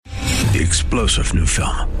The explosive new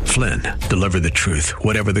film, Flynn, deliver the truth,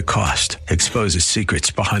 whatever the cost, exposes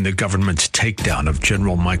secrets behind the government's takedown of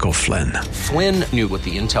General Michael Flynn. Flynn knew what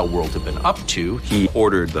the intel world had been up to. He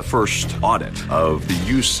ordered the first audit of the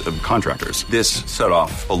use of contractors. This set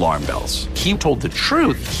off alarm bells. He told the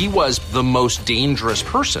truth. He was the most dangerous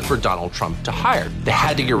person for Donald Trump to hire. They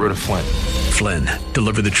had to get rid of Flynn. Flynn,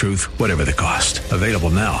 deliver the truth, whatever the cost. Available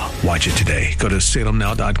now. Watch it today. Go to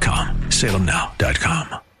salemnow.com.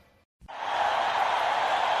 salemnow.com.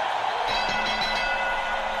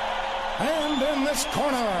 And in this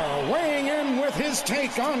corner, weighing in with his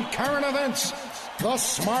take on current events, the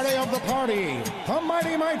smarty of the party, the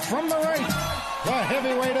mighty mite from the right, the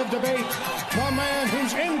heavyweight of debate, the man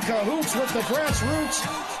who's in cahoots with the grassroots,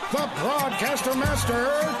 the broadcaster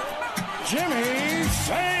master, Jimmy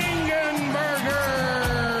Sengenberger.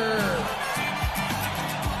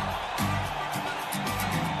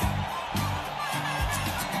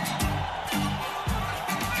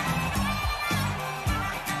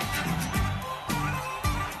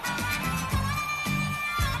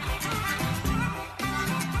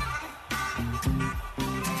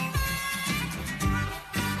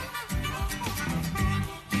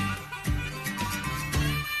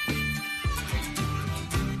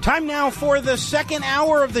 Time now for the second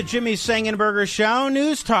hour of the Jimmy Sengenberger Show.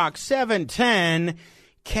 News Talk 710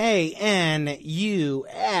 KNUS.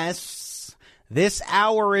 This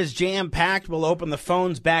hour is jam-packed. We'll open the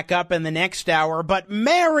phones back up in the next hour. But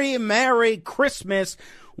Merry, Merry Christmas,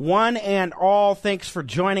 one and all. Thanks for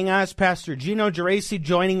joining us. Pastor Gino Geraci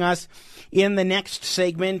joining us in the next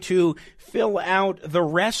segment to fill out the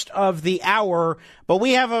rest of the hour. But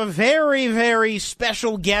we have a very, very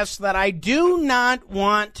special guest that I do not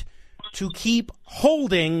want to keep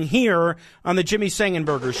holding here on the Jimmy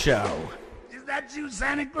Sengenberger Show. Is that you,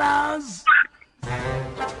 Santa Claus?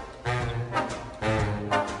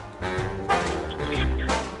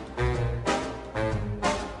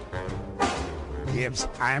 Gifts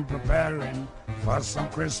I'm preparing for some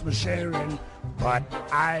Christmas sharing, but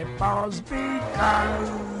I pause because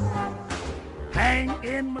hang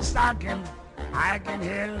in my stocking, I can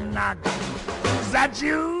hear a knocking. Is that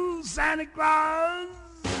you, Santa Claus?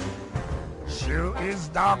 Sure is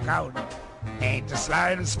dark out, ain't the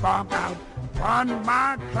slightest spark out upon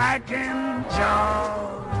my clacking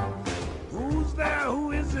jaw. Who's there?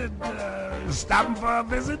 Who is it? Stopping for a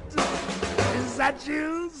visit? Is that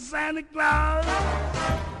you, Santa Claus?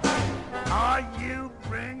 Are you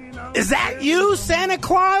bringing up? Is that you, Santa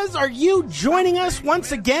Claus? Are you joining us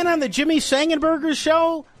once again on the Jimmy Sengenberger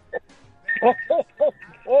Show?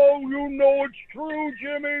 Oh, you know it's true,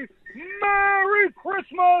 Jimmy. Merry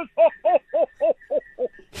Christmas!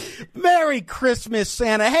 Merry Christmas,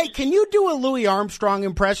 Santa. Hey, can you do a Louis Armstrong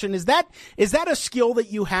impression? Is that a skill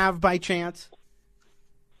that you have by chance?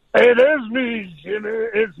 It is me, Jimmy.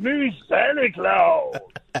 It's me, Santa Claus.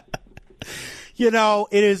 You know,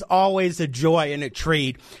 it is always a joy and a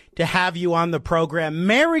treat to have you on the program.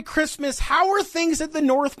 Merry Christmas. How are things at the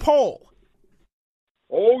North Pole?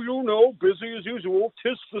 Oh, you know, busy as usual.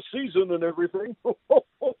 'Tis the season and everything.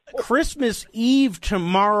 Christmas Eve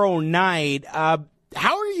tomorrow night. How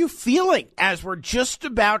are you feeling as we're just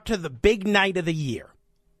about to the big night of the year?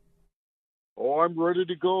 Oh, I'm ready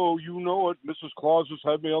to go. You know it. Mrs. Claus has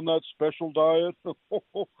had me on that special diet.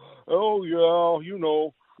 Oh, yeah, you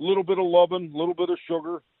know, a little bit of loving, a little bit of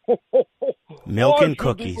sugar. Milk and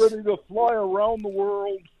cookies. Be ready to fly around the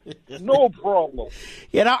world. No problem.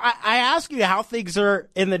 You know, I ask you how things are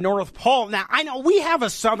in the North Pole. Now, I know we have a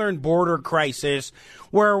southern border crisis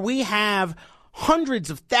where we have hundreds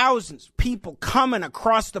of thousands of people coming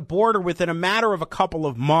across the border within a matter of a couple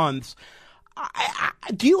of months.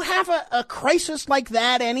 Do you have a crisis like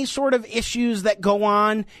that? Any sort of issues that go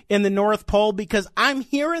on in the North Pole? Because I'm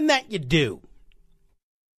hearing that you do.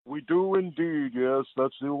 We do indeed, yes.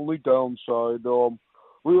 That's the only downside.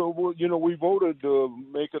 We voted to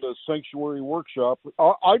make it a sanctuary workshop.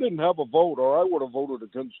 I didn't have a vote, or I would have voted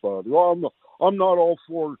against that. I'm not all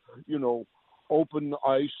for, open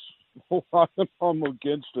ice. I'm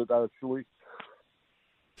against it, actually.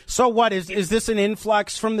 So what, is this an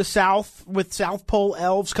influx from the South with South Pole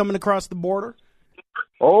elves coming across the border?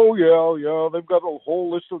 Oh, yeah. They've got a whole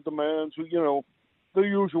list of demands, the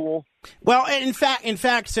usual. Well, in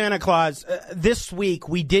fact, Santa Claus, this week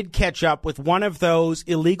we did catch up with one of those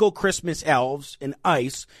illegal Christmas elves in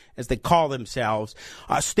ice, as they call themselves,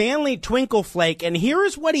 Stanley Twinkleflake, and here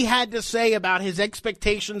is what he had to say about his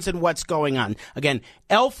expectations and what's going on. Again,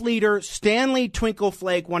 elf leader Stanley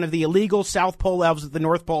Twinkleflake, one of the illegal South Pole elves at the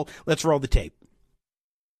North Pole. Let's roll the tape.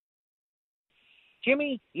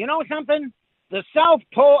 Jimmy, you know something? The South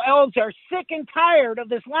Pole elves are sick and tired of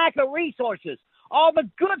this lack of resources. All the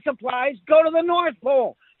good supplies go to the North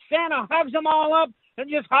Pole. Santa hugs them all up and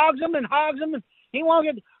just hogs them and hogs them. And he won't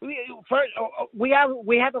get. We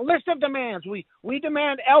have a list of demands. We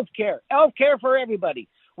demand elf care for everybody.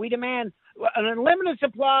 We demand an unlimited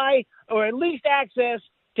supply or at least access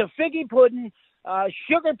to figgy pudding,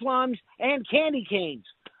 sugar plums, and candy canes.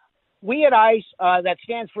 We at ICE, that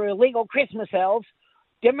stands for Illegal Christmas Elves,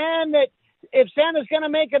 demand that if Santa's going to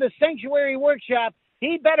make it a sanctuary workshop,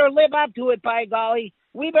 he better live up to it, by golly.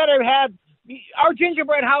 We better have – our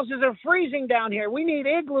gingerbread houses are freezing down here. We need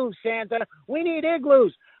igloos, Santa. We need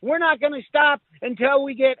igloos. We're not going to stop until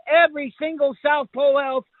we get every single South Pole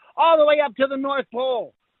elf all the way up to the North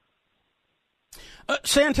Pole.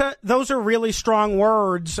 Santa, those are really strong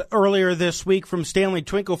words earlier this week from Stanley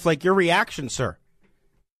Twinkleflake. Your reaction, sir?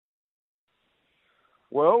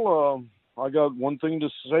 Well, I got one thing to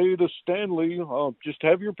say to Stanley. Just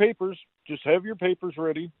have your papers. Just have your papers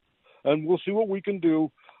ready, and we'll see what we can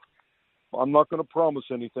do. I'm not going to promise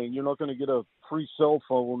anything. You're not going to get a free cell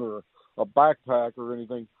phone or a backpack or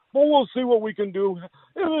anything. But we'll see what we can do.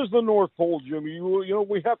 It is the North Pole, Jimmy. You know,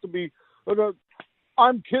 we have to be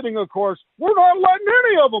I'm kidding, of course. We're not letting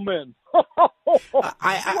any of them in.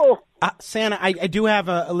 Santa, I do have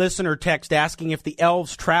a listener text asking if the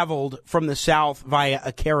elves traveled from the south via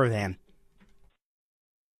a caravan.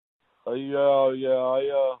 I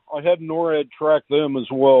had NORAD track them as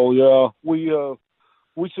well. Yeah,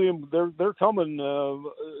 we see them. They're coming.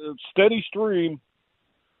 Steady stream.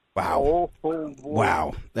 Wow. Oh,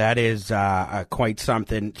 wow. That is quite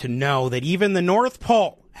something to know that even the North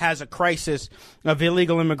Pole has a crisis of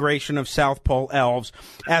illegal immigration of South Pole elves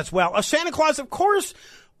as well. Santa Claus, of course,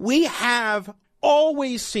 we have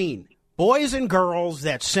always seen boys and girls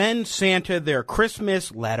that send Santa their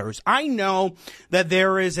Christmas letters. I know that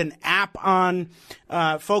there is an app on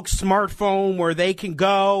folks' smartphone where they can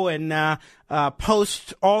go and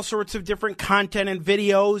post all sorts of different content and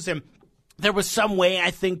videos, and there was some way, I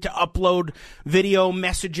think, to upload video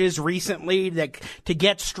messages recently to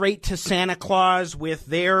get straight to Santa Claus with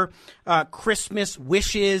their Christmas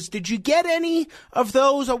wishes. Did you get any of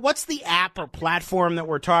those? Or what's the app or platform that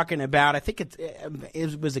we're talking about? I think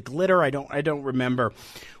it was a Glitter. I don't remember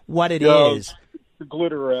what it is. The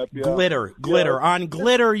Glitter app. Yeah. Glitter. Yeah. On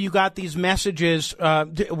Glitter, you got these messages.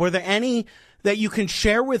 Were there any that you can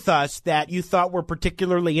share with us that you thought were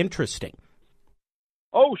particularly interesting?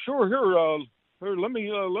 Oh, sure. Here, let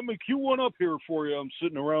me cue one up here for you. I'm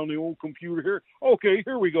sitting around the old computer here. Okay,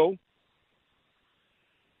 here we go.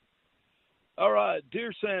 All right,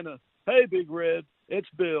 dear Santa. Hey, Big Red. It's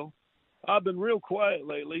Bill. I've been real quiet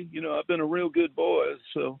lately. You know, I've been a real good boy,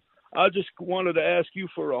 so I just wanted to ask you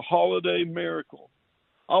for a holiday miracle.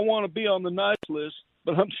 I want to be on the nice list,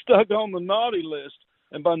 but I'm stuck on the naughty list.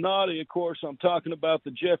 And by naughty, of course, I'm talking about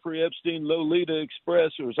the Jeffrey Epstein Lolita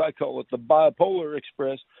Express, or as I call it, the Bipolar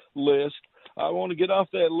Express list. I want to get off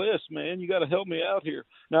that list, man. You got to help me out here.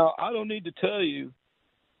 Now, I don't need to tell you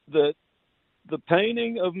that the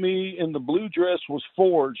painting of me in the blue dress was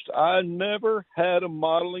forged. I never had a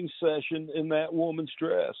modeling session in that woman's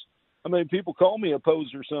dress. I mean, people call me a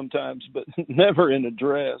poser sometimes, but never in a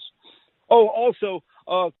dress. Oh, also,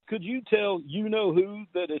 could you tell you-know-who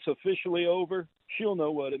that it's officially over? She'll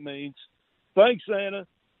know what it means. Thanks, Santa.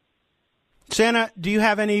 Santa, do you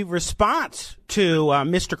have any response to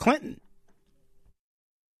Mr. Clinton?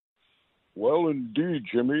 Well, indeed,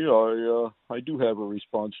 Jimmy. I do have a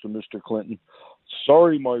response to Mr. Clinton.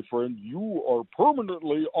 Sorry, my friend, you are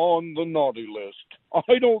permanently on the naughty list.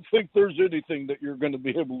 I don't think there's anything that you're going to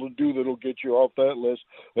be able to do that'll get you off that list.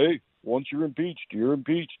 Hey, once you're impeached, you're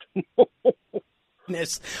impeached.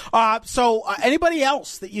 So anybody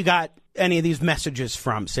else that you got any of these messages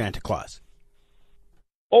from Santa Claus?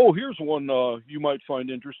 Oh, here's one you might find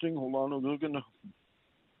interesting. Hold on, I'm looking.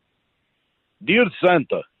 Dear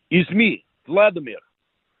Santa, it's me, Vladimir.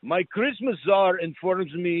 My Christmas czar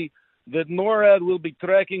informs me that NORAD will be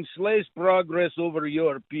tracking Slay's progress over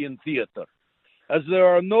European theater. As there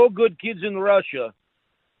are no good kids in Russia,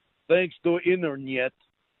 thanks to internet,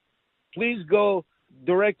 please go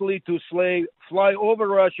directly to Slay, fly over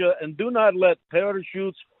Russia, and do not let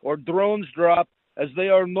parachutes or drones drop, as they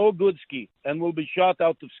are no good ski and will be shot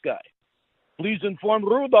out of sky. Please inform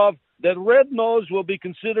Rudolph that red nose will be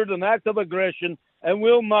considered an act of aggression and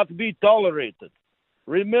will not be tolerated.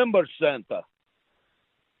 Remember, Santa,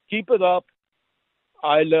 keep it up.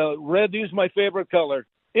 Red is my favorite color.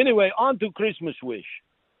 Anyway, on to Christmas wish.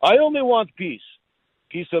 I only want peace.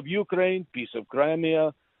 Peace of Ukraine, peace of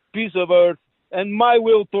Crimea, peace of Earth, and my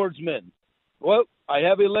will towards men. Well, I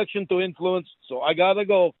have election to influence, so I gotta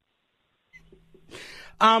go.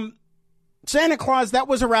 Santa Claus, that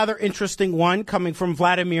was a rather interesting one coming from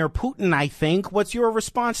Vladimir Putin, I think. What's your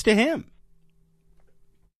response to him?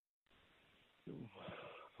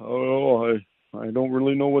 Oh, I don't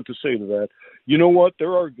really know what to say to that. You know what?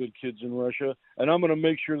 There are good kids in Russia, and I'm going to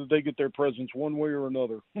make sure that they get their presents one way or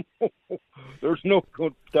another. There's no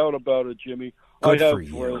doubt about it, Jimmy. Good for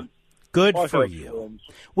you. Good for you.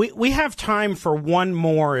 We have time for one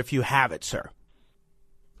more if you have it, sir.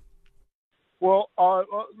 Well,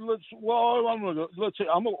 let's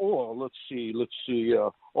see.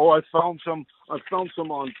 I found some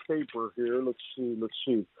on paper here. Let's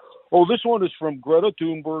see. Oh, this one is from Greta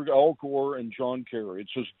Thunberg, Al Gore, and John Kerry. It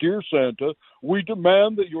says, "Dear Santa, we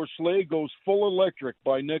demand that your sleigh goes full electric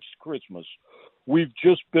by next Christmas. We've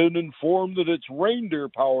just been informed that it's reindeer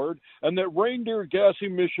powered and that reindeer gas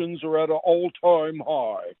emissions are at an all-time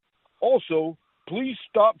high. Also, please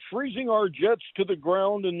stop freezing our jets to the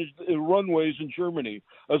ground and runways in Germany,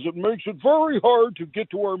 as it makes it very hard to get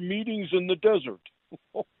to our meetings in the desert.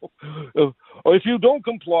 If you don't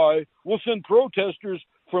comply, we'll send protesters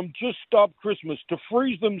from Just Stop Christmas to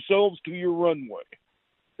freeze themselves to your runway,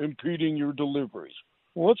 impeding your deliveries."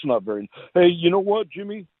 Well, that's not very... Hey, you know what,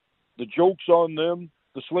 Jimmy? The joke's on them.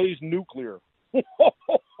 The sleigh's nuclear. Yeah,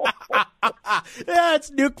 it's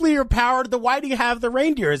nuclear powered. Why do you have the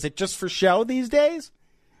reindeer? Is it just for show these days?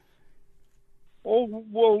 Oh,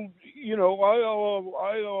 well, you know,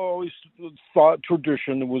 I always thought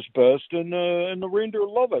tradition was best, and the reindeer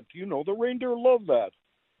love it. You know, the reindeer love that.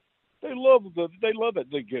 They love it.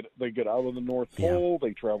 They get out of the North Pole.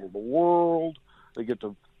 They travel the world. They get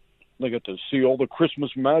to see all the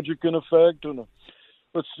Christmas magic in effect. And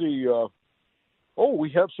let's see. We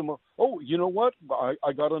have some. You know what?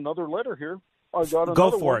 I got another letter here.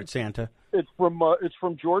 Go for it, Santa. It's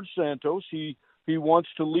from George Santos. He wants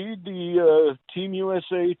to lead the Team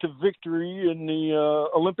USA to victory in the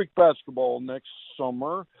Olympic basketball next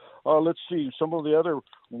summer. Let's see some of the other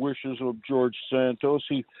wishes of George Santos.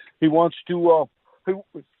 He wants to.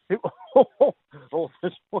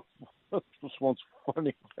 This one's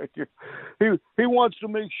funny. He wants to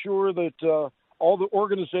make sure that all the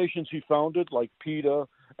organizations he founded, like PETA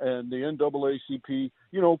and the NAACP,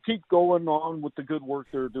 you know, keep going on with the good work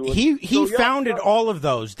they're doing. He founded all of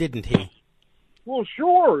those, didn't he? Well,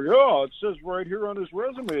 sure, yeah. It says right here on his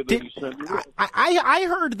resume that he sent me. I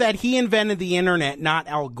heard that he invented the internet, not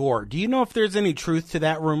Al Gore. Do you know if there's any truth to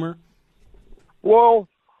that rumor? Well,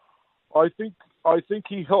 I think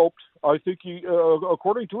he helped. I think he,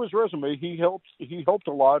 according to his resume, he helped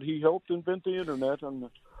a lot. He helped invent the internet. And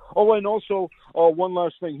also one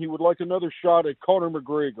last thing, he would like another shot at Conor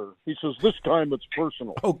McGregor. He says this time it's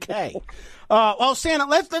personal. Okay. Well, Santa,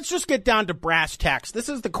 let's just get down to brass tacks. This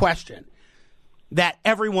is the question that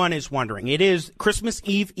everyone is wondering. It is Christmas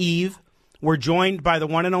Eve. We're joined by the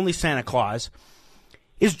one and only Santa Claus.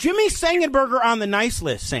 Is Jimmy Sengenberger on the nice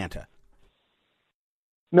list, Santa?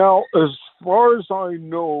 Now, as far as I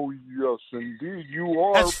know, yes, indeed, you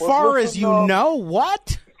are. As far as you know,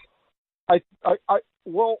 what?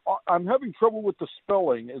 I'm having trouble with the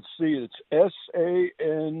spelling. It's Sangenberger,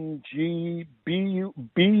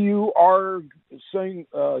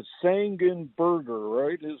 Sengenberger,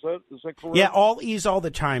 right? Is that correct? Yeah, all E's all the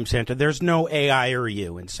time, Santa. There's no A-I or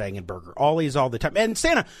U in Sengenberger. All E's all the time. And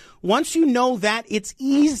Santa, once you know that, it's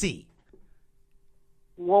easy.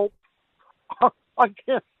 Well, I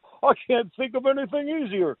can't think of anything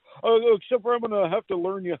easier, except for I'm going to have to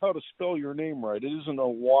learn you how to spell your name right. It isn't a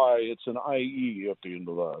Y, it's an I-E at the end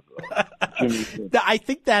of that. Jimmy. I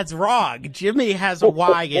think that's wrong. Jimmy has a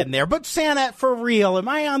Y in there. But Santa, for real, am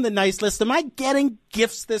I on the nice list? Am I getting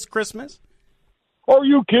gifts this Christmas? Are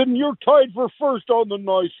you kidding? You're tied for first on the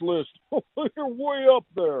nice list. You're way up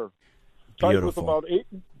there. Tied with about 8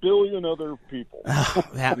 billion other people.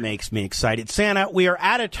 That makes me excited. Santa, we are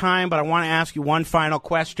out of time, but I want to ask you one final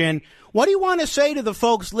question. What do you want to say to the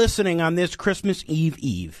folks listening on this Christmas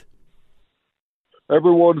Eve?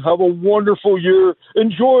 Everyone, have a wonderful year.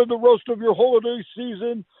 Enjoy the rest of your holiday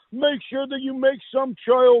season. Make sure that you make some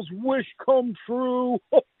child's wish come true.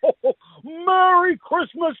 Merry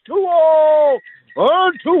Christmas to all!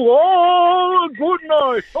 And to all, good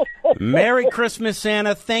night. Merry Christmas,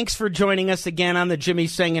 Santa. Thanks for joining us again on the Jimmy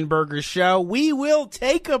Sengenberger Show. We will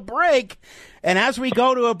take a break. And as we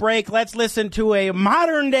go to a break, let's listen to a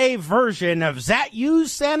modern-day version of Zat You,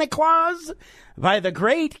 Santa Claus? By the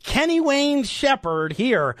great Kenny Wayne Shepherd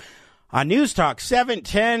here on News Talk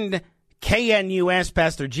 710 KNUS.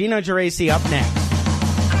 Pastor Gino Geraci up next.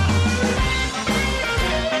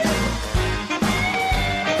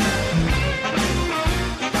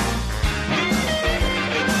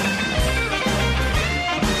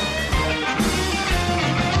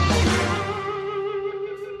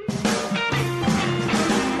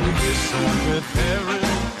 preparing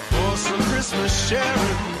for some Christmas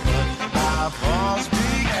sharing, but I pause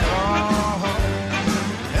because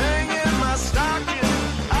hanging my stocking,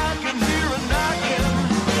 I can hear a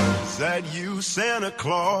knocking. Is that you, Santa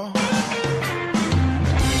Claus?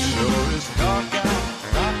 Sure is dark out,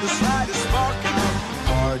 not the slightest spark out.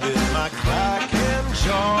 Pardon my cracking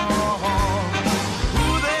jaw.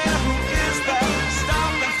 Who there, who is that,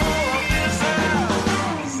 stopping for a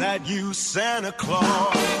visit? Is that you, Santa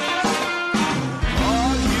Claus?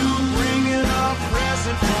 Are you bringing a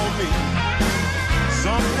present for me?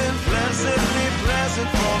 Something pleasantly pleasant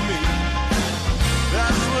for me.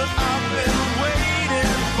 That's what I've been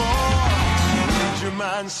waiting for. Would you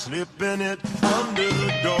mind slipping it under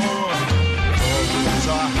the door? Birds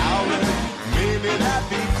are howling, maybe that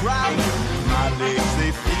be growling. My legs,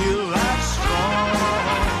 they feel like straw.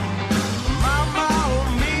 Mama,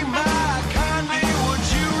 oh me, my, kindly would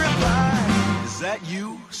you reply? Is that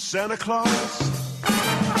you, Santa Claus?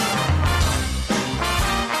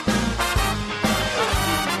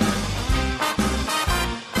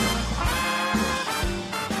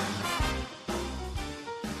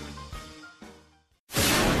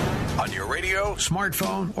 On your radio,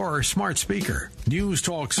 smartphone, or smart speaker. News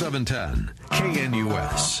Talk 710,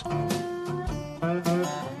 KNUS.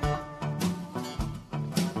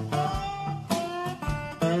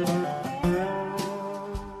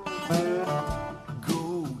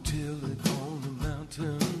 Go till it on the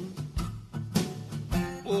mountain,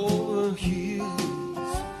 over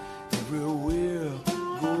hills, everywhere.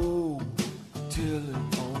 Go till it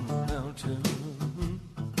on the mountain.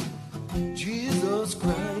 Jesus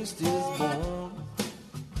Christ is born.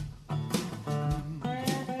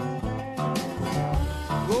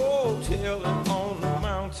 Go tell it on the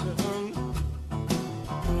mountain,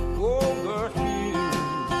 over hills,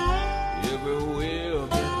 everywhere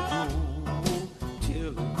that go. Tell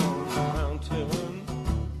it on the mountain,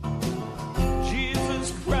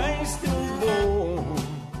 Jesus Christ is born.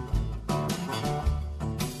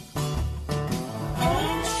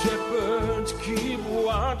 Shepherds keep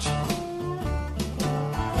watch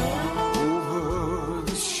over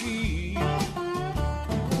the sheep.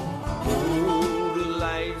 Oh, the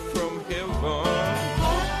light from heaven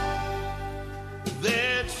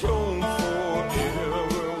that's shown for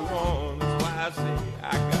everyone. That's why I say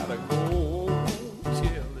I gotta go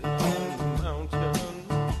till it on the mountain,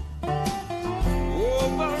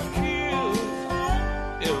 over hills,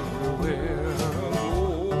 everywhere.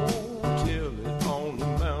 Go till it on the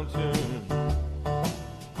mountain.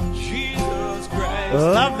 Jesus Christ.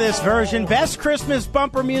 Love this version. Best Christmas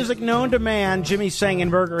bumper music known to man. Jimmy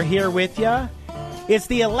Sengenberger here with you. It's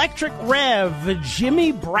the Electric Rev,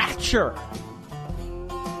 Jimmy Bratcher,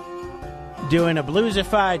 doing a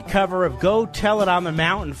bluesified cover of Go Tell It on the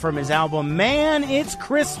Mountain from his album Man, It's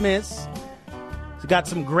Christmas. He's got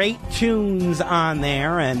some great tunes on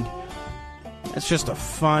there, and it's just a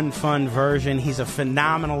fun version. He's a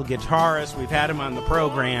phenomenal guitarist. We've had him on the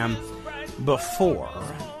program before.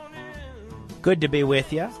 Good to be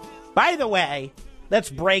with you. By the way,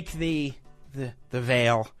 let's break the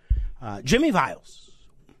veil. Jimmy Viles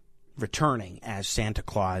returning as Santa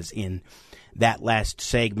Claus in that last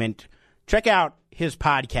segment. Check out his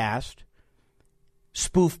podcast,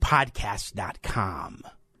 spoofpodcast.com.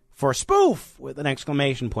 For spoof with an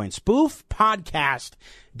exclamation point.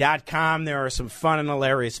 Spoofpodcast.com. There are some fun and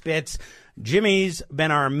hilarious bits. Jimmy's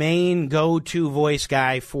been our main go-to voice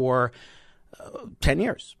guy for 10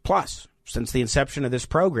 years plus. Since the inception of this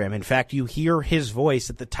program. In fact, you hear his voice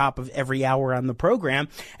at the top of every hour on the program,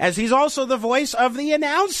 as he's also the voice of the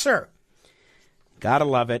announcer. Gotta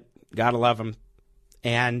love it. Gotta love him.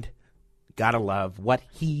 And gotta love what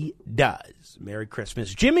he does. Merry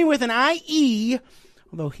Christmas. Jimmy with an I-E,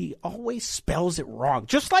 although he always spells it wrong.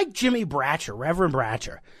 Just like Jimmy Bratcher, Reverend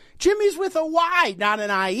Bratcher. Jimmy's with a Y, not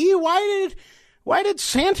an I-E. Why did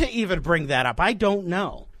Santa even bring that up? I don't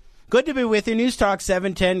know. Good to be with you. News Talk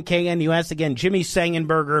 710 KNUS. Again, Jimmy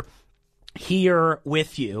Sengenberger here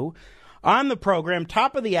with you. On the program,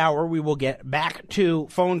 top of the hour, we will get back to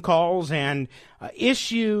phone calls and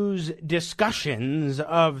issues, discussions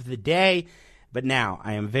of the day. But now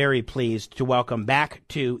I am very pleased to welcome back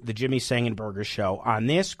to the Jimmy Sengenberger Show on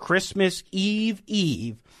this Christmas Eve.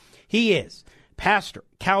 He is Pastor,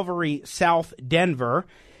 Calvary South Denver,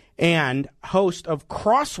 and host of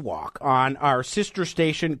Crosswalk on our sister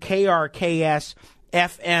station, KRKS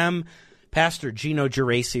FM. Pastor Gino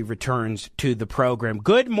Geraci returns to the program.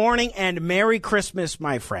 Good morning and Merry Christmas,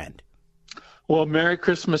 my friend. Well, Merry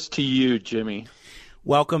Christmas to you, Jimmy.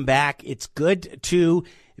 Welcome back. It's good to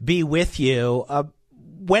be with you.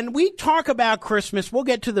 when we talk about Christmas, we'll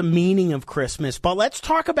get to the meaning of Christmas, but let's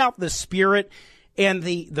talk about the spirit and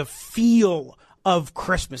the feel of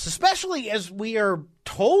Christmas, especially as we are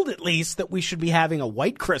told, at least, that we should be having a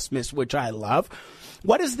white Christmas, which I love.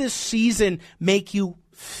 What does this season make you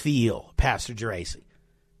feel, Pastor Geraci?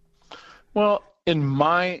 Well, in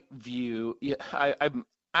my view, I'm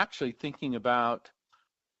actually thinking about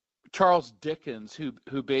Charles Dickens,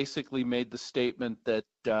 who basically made the statement that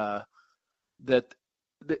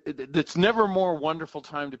it's never a more wonderful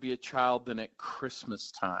time to be a child than at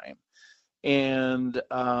Christmas time. And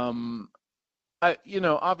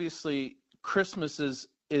obviously Christmas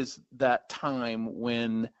is that time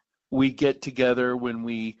when we get together, when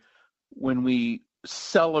we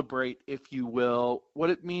celebrate, if you will, what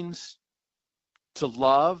it means to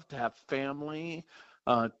love, to have family,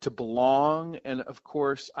 to belong. And of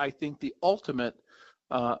course, I think the ultimate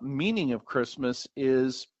meaning of Christmas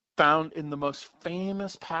is found in the most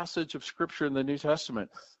famous passage of Scripture in the New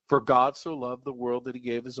Testament. For God so loved the world that he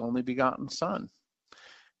gave his only begotten Son.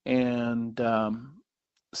 And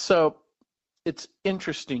so it's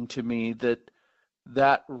interesting to me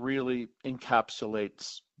that really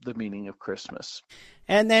encapsulates the meaning of Christmas.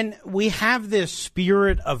 And then we have this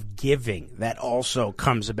spirit of giving that also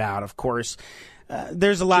comes about. Of course,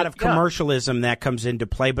 there's a lot of commercialism that comes into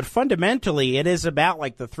play, but fundamentally it is about,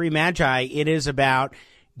 like the three magi, it is about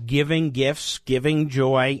giving gifts, giving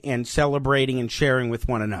joy, and celebrating and sharing with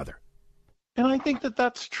one another. And I think that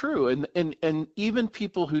that's true. And even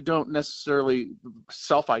people who don't necessarily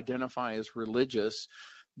self-identify as religious,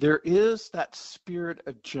 there is that spirit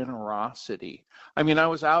of generosity. I mean, I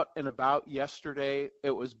was out and about yesterday.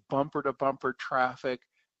 It was bumper to bumper traffic.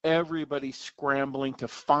 Everybody scrambling to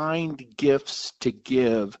find gifts to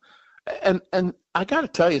give. And I got to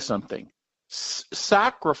tell you something.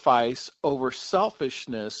 Sacrifice over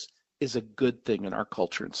selfishness is a good thing in our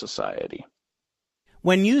culture and society.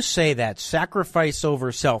 When you say that, sacrifice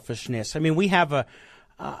over selfishness, I mean, we have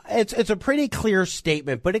it's a pretty clear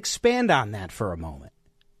statement, but expand on that for a moment.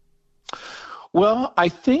 Well, I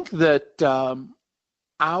think that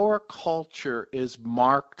our culture is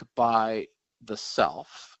marked by the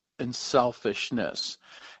self and selfishness.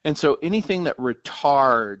 And so anything that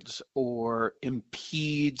retards or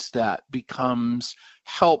impedes that becomes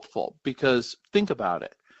helpful, because think about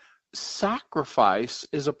it. Sacrifice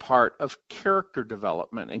is a part of character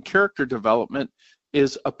development, and character development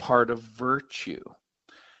is a part of virtue.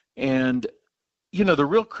 And, you know, the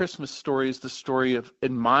real Christmas story is the story of,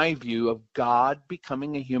 in my view, of God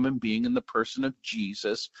becoming a human being in the person of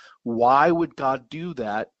Jesus. Why would God do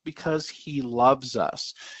that? Because he loves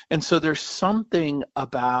us. And so there's something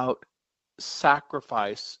about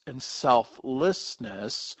sacrifice and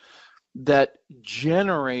selflessness that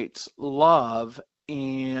generates love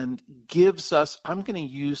and gives us, I'm going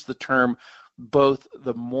to use the term, both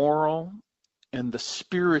the moral and the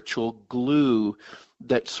spiritual glue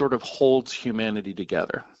that sort of holds humanity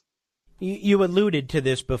together. You alluded to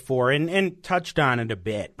this before and touched on it a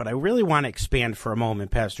bit, but I really want to expand for a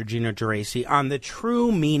moment, Pastor Gino Geraci, on the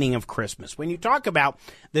true meaning of Christmas. When you talk about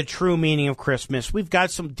the true meaning of Christmas, we've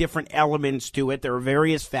got some different elements to it. There are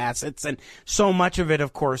various facets, and so much of it,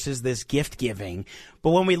 of course, is this gift giving.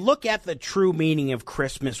 But when we look at the true meaning of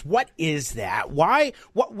Christmas, what is that? Why?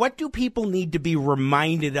 What do people need to be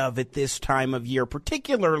reminded of at this time of year,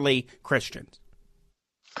 particularly Christians?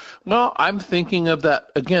 Well, I'm thinking of that,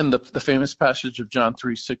 again, the famous passage of John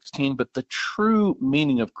 3:16, but the true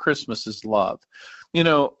meaning of Christmas is love. You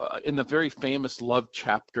know, in the very famous love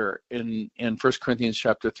chapter in 1 Corinthians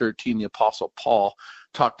chapter 13, the Apostle Paul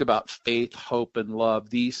talked about faith, hope, and love.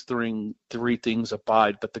 These three things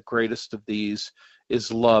abide, but the greatest of these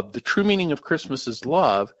is love. The true meaning of Christmas is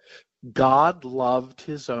love. God loved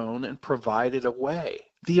his own and provided a way,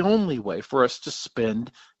 the only way for us to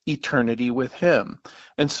spend eternity with him.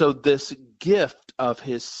 And so this gift of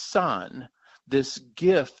his son is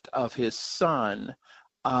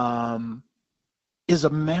a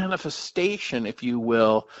manifestation, if you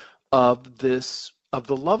will, of the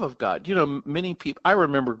love of God. You know, many people, I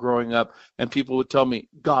remember growing up and people would tell me,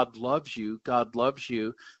 God loves you, God loves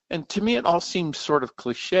you. And to me, it all seemed sort of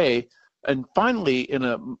cliche. And finally, in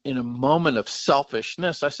a moment of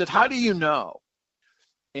selfishness, I said, how do you know?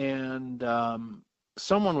 And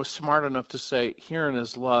someone was smart enough to say, herein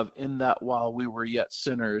is love, in that while we were yet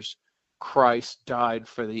sinners, Christ died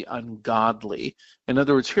for the ungodly. In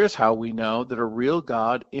other words, here's how we know that a real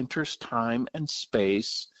God enters time and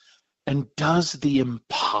space and does the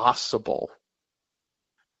impossible,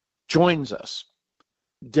 joins us,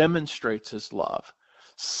 demonstrates his love,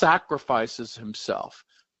 sacrifices himself,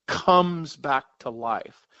 comes back to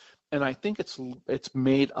life, and I think it's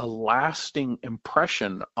made a lasting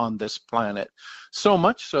impression on this planet, so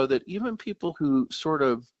much so that even people who sort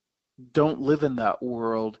of don't live in that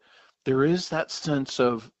world, there is that sense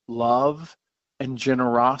of love and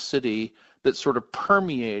generosity that sort of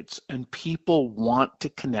permeates, and people want to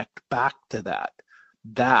connect back to that.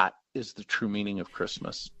 That is the true meaning of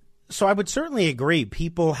Christmas. So I would certainly agree.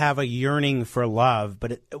 People have a yearning for love,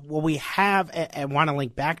 but what we have, I want to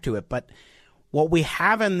link back to it, but what we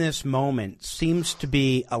have in this moment seems to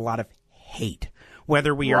be a lot of hate.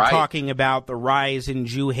 Whether we are talking about the rise in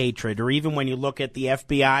Jew hatred, or even when you look at the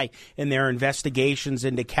FBI and their investigations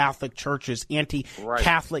into Catholic churches,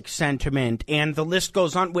 anti-Catholic sentiment, and the list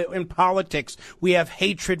goes on. In politics, we have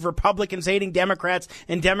hatred, Republicans hating Democrats,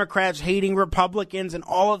 and Democrats hating Republicans, and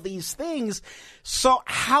all of these things. So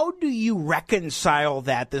how do you reconcile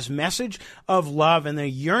that, this message of love and the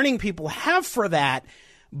yearning people have for that,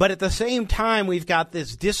 but at the same time, we've got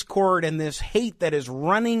this discord and this hate that is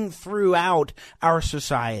running throughout our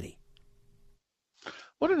society?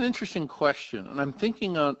 What an interesting question. And I'm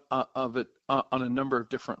thinking of it on a number of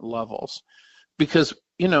different levels. Because,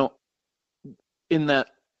 you know, in that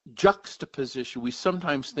juxtaposition, we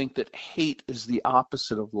sometimes think that hate is the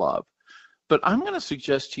opposite of love. But I'm going to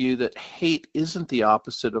suggest to you that hate isn't the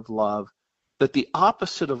opposite of love, that the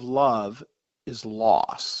opposite of love is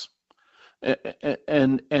loss.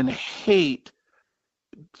 And hate.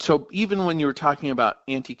 So even when you were talking about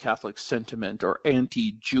anti-Catholic sentiment or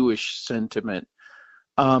anti-Jewish sentiment,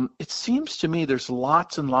 it seems to me there's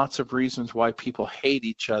lots and lots of reasons why people hate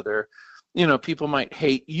each other. You know, people might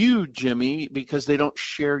hate you, Jimmy, because they don't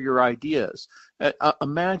share your ideas.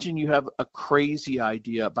 Imagine you have a crazy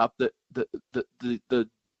idea about the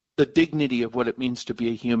dignity of what it means to be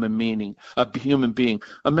a human being.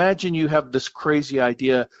 Imagine you have this crazy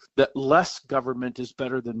idea that less government is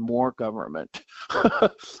better than more government.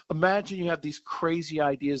 Imagine you have these crazy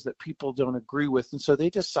ideas that people don't agree with, and so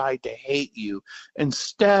they decide to hate you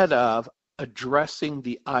instead of addressing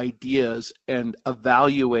the ideas and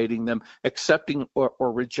evaluating them, accepting or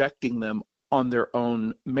rejecting them on their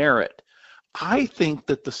own merit. I think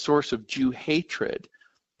that the source of Jew hatred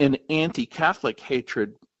and anti-Catholic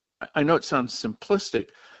hatred, I know it sounds simplistic,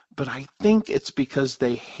 but I think it's because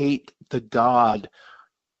they hate the God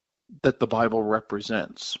that the Bible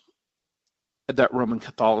represents, that Roman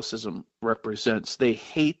Catholicism represents. They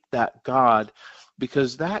hate that God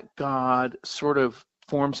because that God sort of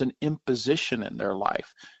forms an imposition in their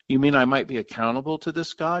life. You mean I might be accountable to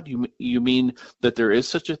this God? You mean that there is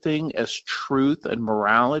such a thing as truth and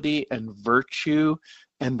morality and virtue,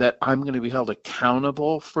 and that I'm going to be held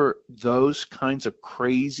accountable for those kinds of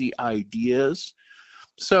crazy ideas?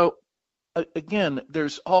 So again,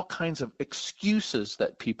 there's all kinds of excuses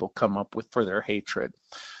that people come up with for their hatred.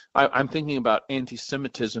 I'm thinking about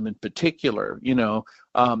anti-Semitism in particular. You know,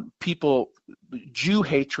 Jew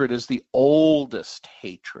hatred is the oldest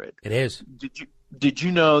hatred. It is. Did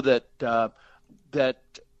you know that that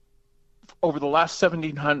over the last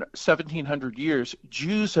 1700 years,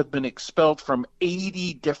 Jews have been expelled from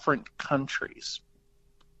 80 different countries?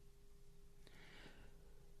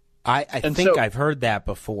 I think I've heard that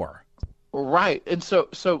before. Right. And so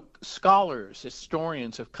scholars,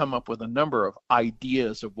 historians have come up with a number of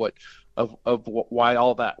ideas of why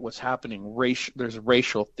all that was happening. There's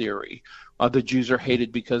racial theory. The Jews are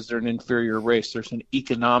hated because they're an inferior race. There's an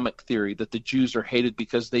economic theory that the Jews are hated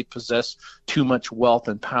because they possess too much wealth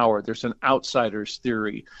and power. There's an outsiders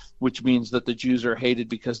theory, which means that the Jews are hated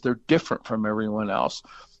because they're different from everyone else.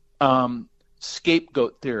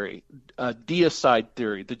 Scapegoat theory, deicide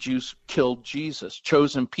theory, the Jews killed Jesus.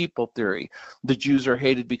 Chosen people theory, the Jews are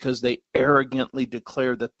hated because they arrogantly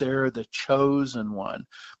declare that they're the chosen one.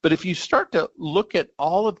 But if you start to look at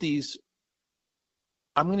all of these,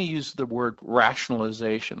 I'm going to use the word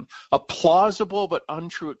rationalization, a plausible but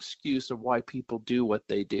untrue excuse of why people do what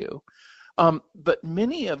they do. But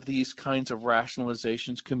many of these kinds of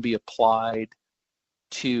rationalizations can be applied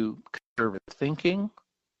to conservative thinking,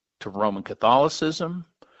 to Roman Catholicism,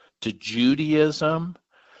 to Judaism,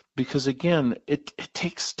 because again, it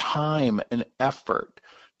takes time and effort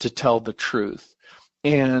to tell the truth.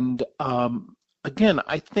 And again,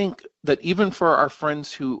 I think that even for our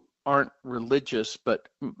friends who aren't religious but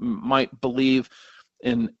might believe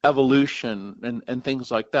in evolution and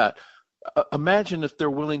things like that, imagine if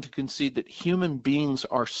they're willing to concede that human beings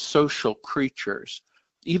are social creatures.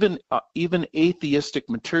 Even atheistic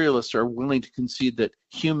materialists are willing to concede that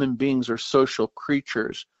human beings are social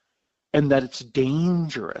creatures, and that it's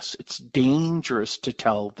dangerous. It's dangerous to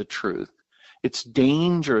tell the truth. It's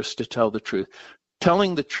dangerous to tell the truth.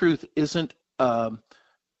 Telling the truth isn't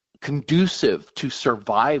conducive to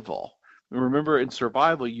survival. Remember, in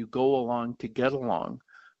survival, you go along to get along.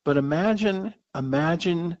 But imagine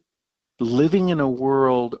living in a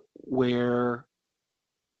world where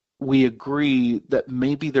we agree that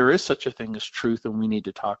maybe there is such a thing as truth and we need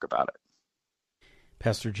to talk about it.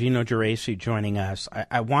 Pastor Gino Geraci joining us.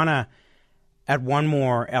 I want to add one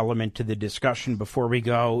more element to the discussion before we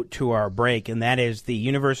go to our break, and that is the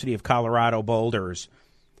University of Colorado Boulder's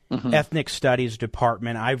Ethnic Studies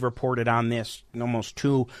Department. I've reported on this almost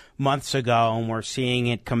 2 months ago, and we're seeing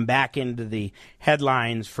it come back into the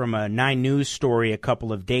headlines from a 9 News story a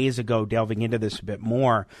couple of days ago, delving into this a bit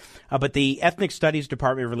more. But the Ethnic Studies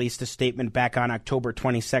Department released a statement back on October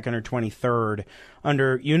 22nd or 23rd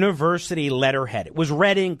under university letterhead. It was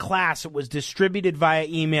read in class. It was distributed via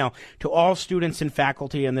email to all students and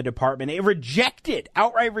faculty in the department. It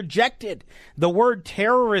outright rejected the word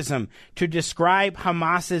terrorism to describe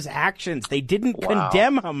Hamas's actions. They didn't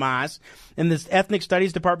condemn Hamas, and this Ethnic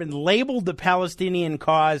Studies Department labeled the Palestinian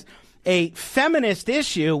cause a feminist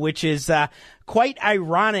issue, which is quite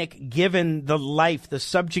ironic given the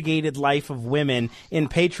subjugated life of women in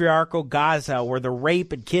patriarchal Gaza, where the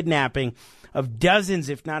rape and kidnapping of dozens,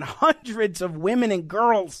 if not hundreds, of women and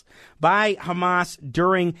girls by Hamas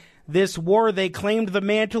during this war. They claimed the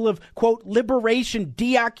mantle of, quote, liberation,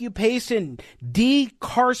 deoccupation,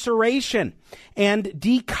 decarceration, and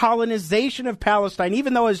decolonization of Palestine,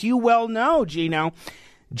 even though, as you well know, Gino,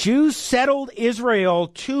 Jews settled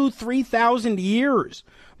Israel 3,000 years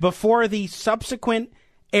before the subsequent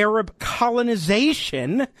Arab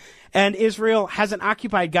colonization, and Israel hasn't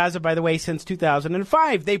occupied Gaza, by the way, since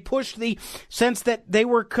 2005. They pushed the sense that they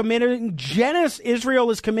were committing Israel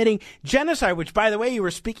is committing genocide, which, by the way, you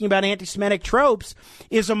were speaking about anti-Semitic tropes,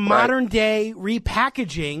 is a modern-day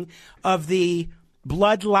repackaging of the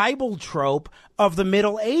blood libel trope of the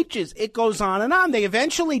Middle Ages. It goes on and on. They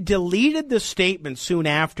eventually deleted the statement soon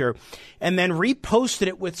after and then reposted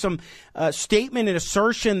it with some statement and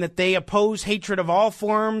assertion that they oppose hatred of all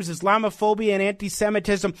forms, Islamophobia, and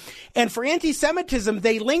anti-Semitism. And for anti-Semitism,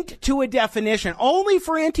 they linked to a definition only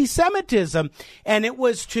for anti-Semitism, and it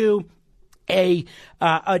was to a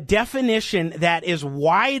definition that is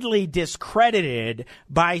widely discredited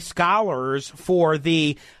by scholars for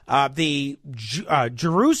the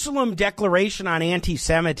Jerusalem Declaration on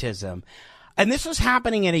Anti-Semitism. And this is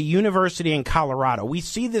happening at a university in Colorado. We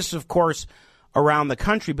see this, of course, around the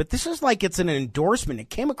country, but this is like it's an endorsement. It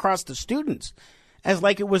came across the students as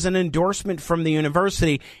like it was an endorsement from the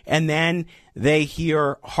university, and then they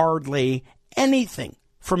hear hardly anything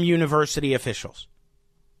from university officials.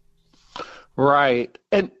 Right.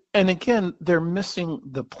 And again, they're missing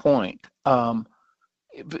the point.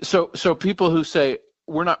 So people who say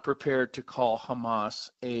we're not prepared to call Hamas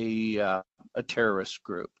a terrorist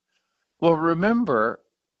group. Well, remember,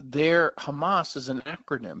 Hamas is an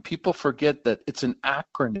acronym. People forget that it's an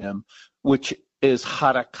acronym, which is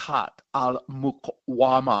Harakat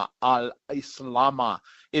al-Muqawama al-Islama.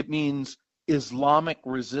 It means Islamic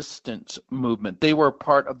resistance movement. They were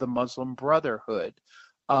part of the Muslim Brotherhood.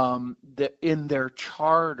 In their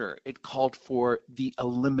charter, it called for the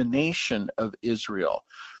elimination of Israel.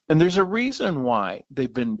 And there's a reason why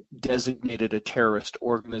they've been designated a terrorist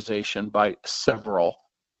organization by several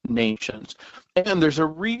nations. And there's a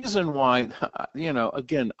reason why,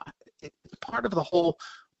 again, it's part of the whole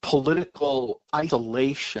political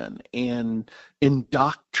isolation and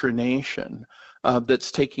indoctrination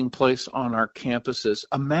that's taking place on our campuses.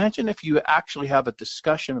 Imagine if you actually have a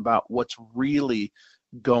discussion about what's really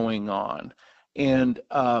going on, and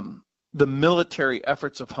the military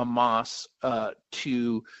efforts of Hamas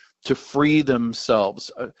to free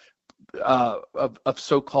themselves of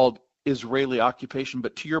so-called Israeli occupation.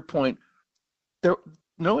 But to your point, no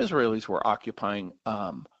Israelis were occupying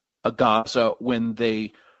Gaza when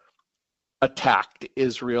they attacked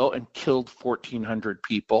Israel and killed 1,400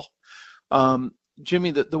 people.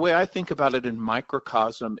 Jimmy, the way I think about it in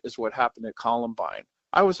microcosm is what happened at Columbine.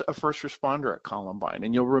 I was a first responder at Columbine,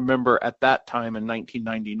 and you'll remember at that time in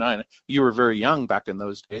 1999, you were very young back in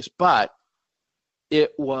those days, but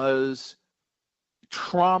it was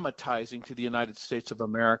traumatizing to the United States of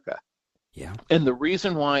America. Yeah. And the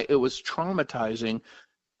reason why it was traumatizing,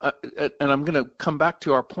 and I'm going to come back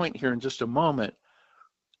to our point here in just a moment,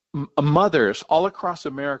 mothers all across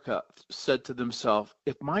America said to themselves,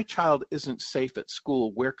 if my child isn't safe at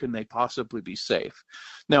school, where can they possibly be safe?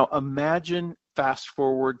 Now, imagine fast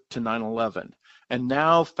forward to 9/11, and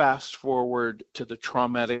now fast forward to the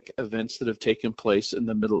traumatic events that have taken place in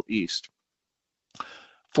the Middle East.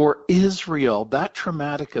 For Israel, that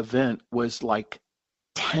traumatic event was like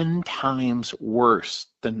 10 times worse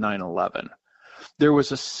than 9/11. there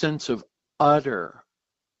was a sense of utter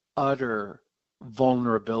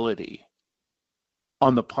vulnerability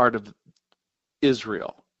on the part of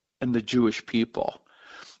Israel and the Jewish people.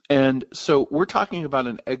 And so we're talking about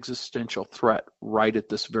an existential threat right at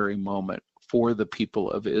this very moment for the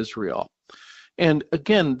people of Israel. And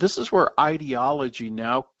again, this is where ideology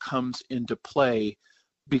now comes into play,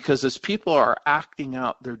 because as people are acting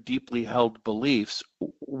out their deeply held beliefs,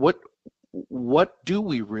 what do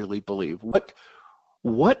we really believe?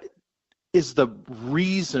 What is the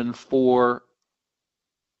reason for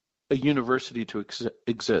a university to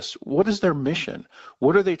exist? What is their mission?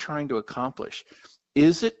 What are they trying to accomplish?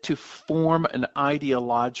 Is it to form an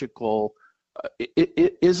ideological?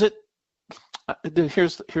 Is it?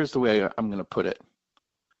 Here's the way I'm going to put it.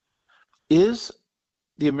 Is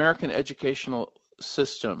the American educational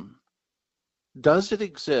system, does it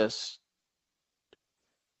exist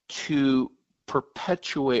to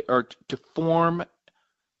perpetuate or to form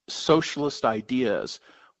socialist ideas,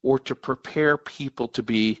 or to prepare people to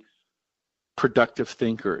be productive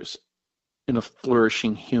thinkers in a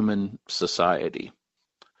flourishing human society?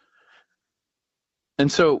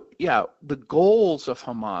 And so, yeah, the goals of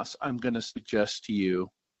Hamas, I'm going to suggest to you,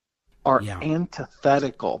 are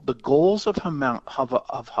antithetical. The goals of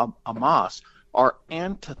Hamas are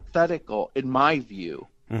antithetical, in my view.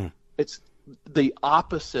 It's the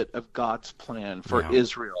opposite of God's plan for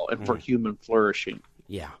Israel and for human flourishing.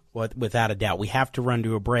 Yeah, without a doubt. We have to run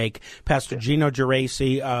to a break. Pastor Gino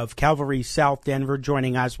Geraci of Calvary South Denver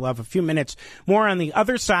joining us. We'll have a few minutes more on the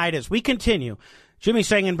other side as we continue. Jimmy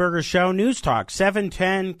Sengenberger Show, News Talk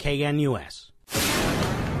 710 KNUS.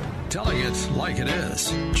 Telling it like it is.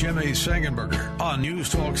 Jimmy Sengenberger on News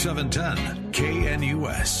Talk 710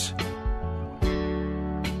 KNUS.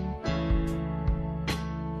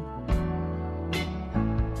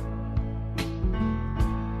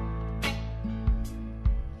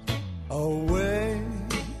 Away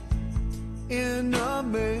in a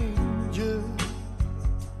manger,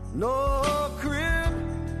 no crib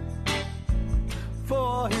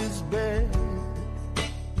for his bed.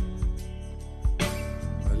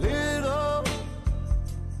 A little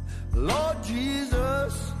Lord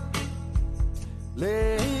Jesus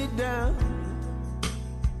laid down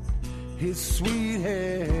his sweet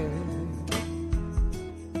head.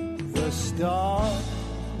 The stars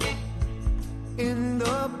in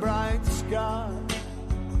the bright sky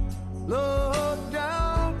look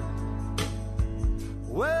down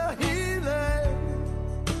where he lay.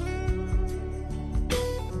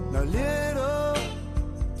 The little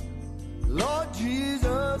Lord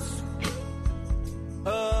Jesus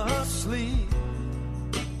asleep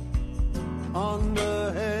on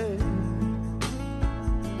the hay.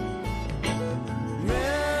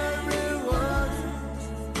 Mary was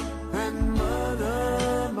and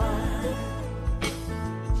Mother mine,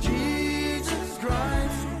 Jesus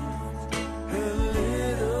Christ, her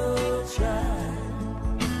little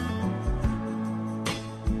child.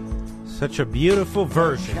 Such a beautiful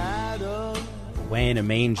version, Away in a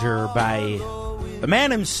Manger, by the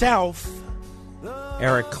man himself,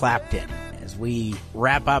 Eric Clapton. As we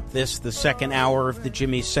wrap up the second hour of the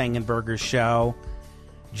Jimmy Sengenberger Show,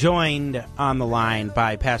 joined on the line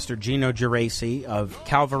by Pastor Gino Geraci of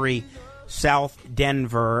Calvary South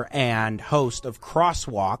Denver and host of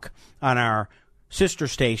Crosswalk on our sister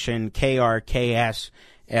station, KRKS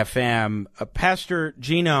FM. Pastor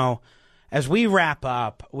Gino, as we wrap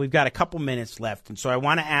up, we've got a couple minutes left, and so I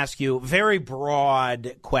want to ask you a very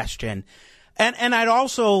broad question. And I'd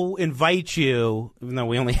also invite you, even though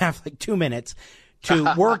we only have like 2 minutes,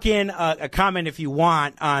 to work in a comment if you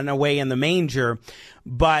want on Away in the Manger.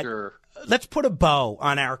 But let's put a bow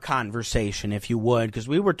on our conversation, if you would, because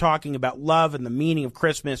we were talking about love and the meaning of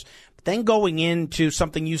Christmas, but then going into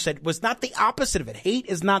something you said was not the opposite of it. Hate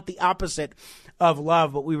is not the opposite of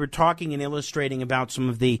love, but we were talking and illustrating about some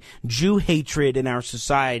of the Jew hatred in our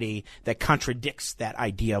society that contradicts that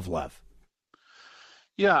idea of love.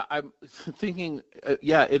 Yeah, I'm thinking,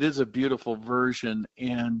 it is a beautiful version.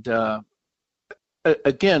 And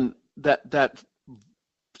again, that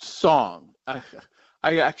song, I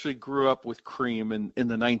actually grew up with Cream in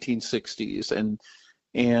the 1960s.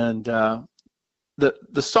 And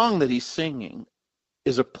the song that he's singing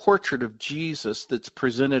is a portrait of Jesus that's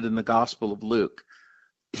presented in the Gospel of Luke.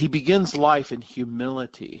 He begins life in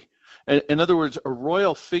humility. In other words, a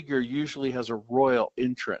royal figure usually has a royal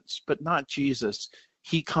entrance, but not Jesus.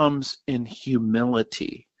 He comes in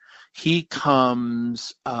humility. He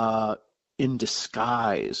comes in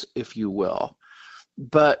disguise, if you will.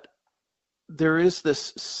 But there is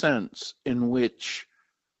this sense in which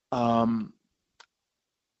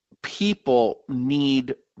people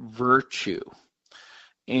need virtue.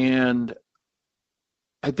 And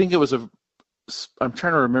I think it was I'm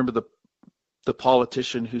trying to remember the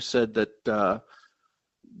politician who said that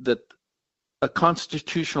that a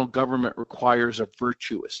constitutional government requires a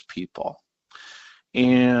virtuous people.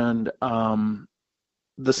 And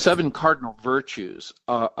the 7 cardinal virtues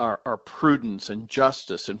are prudence and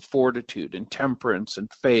justice and fortitude and temperance and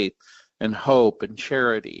faith and hope and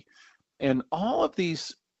charity. And all of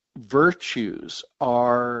these virtues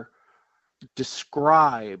are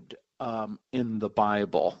described in the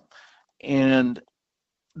Bible. And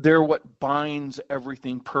they're what binds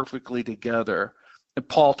everything perfectly together. And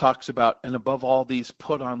Paul talks about, and above all these,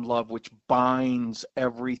 put on love, which binds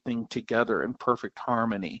everything together in perfect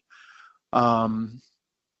harmony.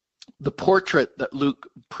 The portrait that Luke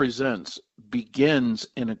presents begins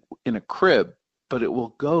in a crib, but it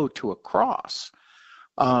will go to a cross.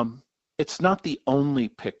 It's not the only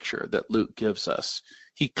picture that Luke gives us.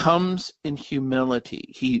 He comes in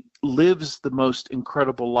humility. He lives the most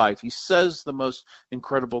incredible life. He says the most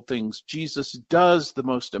incredible things. Jesus does the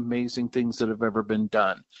most amazing things that have ever been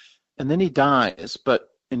done. And then he dies. But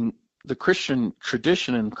in the Christian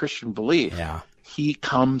tradition and Christian belief, he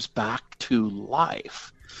comes back to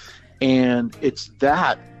life. And it's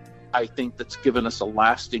that, I think, that's given us a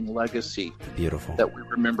lasting legacy. Beautiful. That we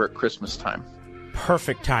remember at Christmas time.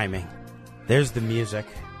 Perfect timing. There's the music.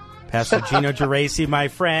 Pastor Gino Geraci, my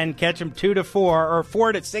friend. Catch him 2 to 4, or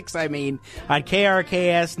 4 to 6, on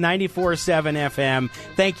KRKS 94.7 FM.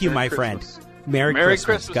 Thank you, Merry my Christmas. friend. Merry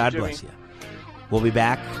Christmas. God Jimmy. bless you. We'll be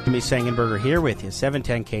back. Jimmy Sengenberger here with you,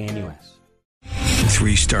 710 KNUS.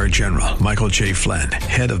 3-star General Michael J. Flynn,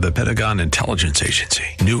 head of the Pentagon Intelligence Agency,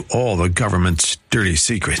 knew all the government's dirty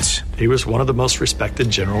secrets. He was one of the most respected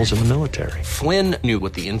generals in the military. Flynn knew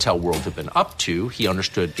what the intel world had been up to. He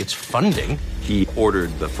understood its funding. He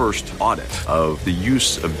ordered the first audit of the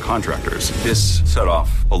use of contractors. This set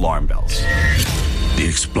off alarm bells. The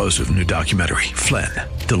explosive new documentary, Flynn,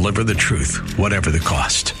 Deliver the Truth, Whatever the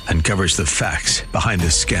Cost, uncovers the facts behind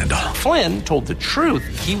this scandal. Flynn told the truth.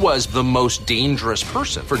 He was the most dangerous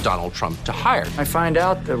person for Donald Trump to hire. I find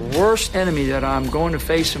out the worst enemy that I'm going to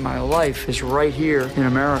face in my life is right here in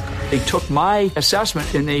America. They took my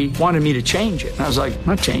assessment and they wanted me to change it. And I was like, I'm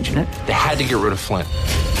not changing it. They had to get rid of Flynn.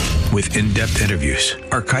 With in-depth interviews,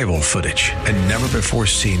 archival footage, and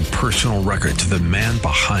never-before-seen personal records of the man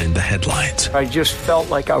behind the headlines. I just felt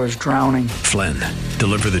like I was drowning. Flynn,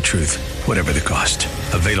 Deliver the Truth, Whatever the Cost.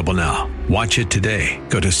 Available now. Watch it today.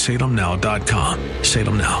 Go to salemnow.com.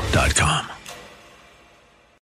 salemnow.com.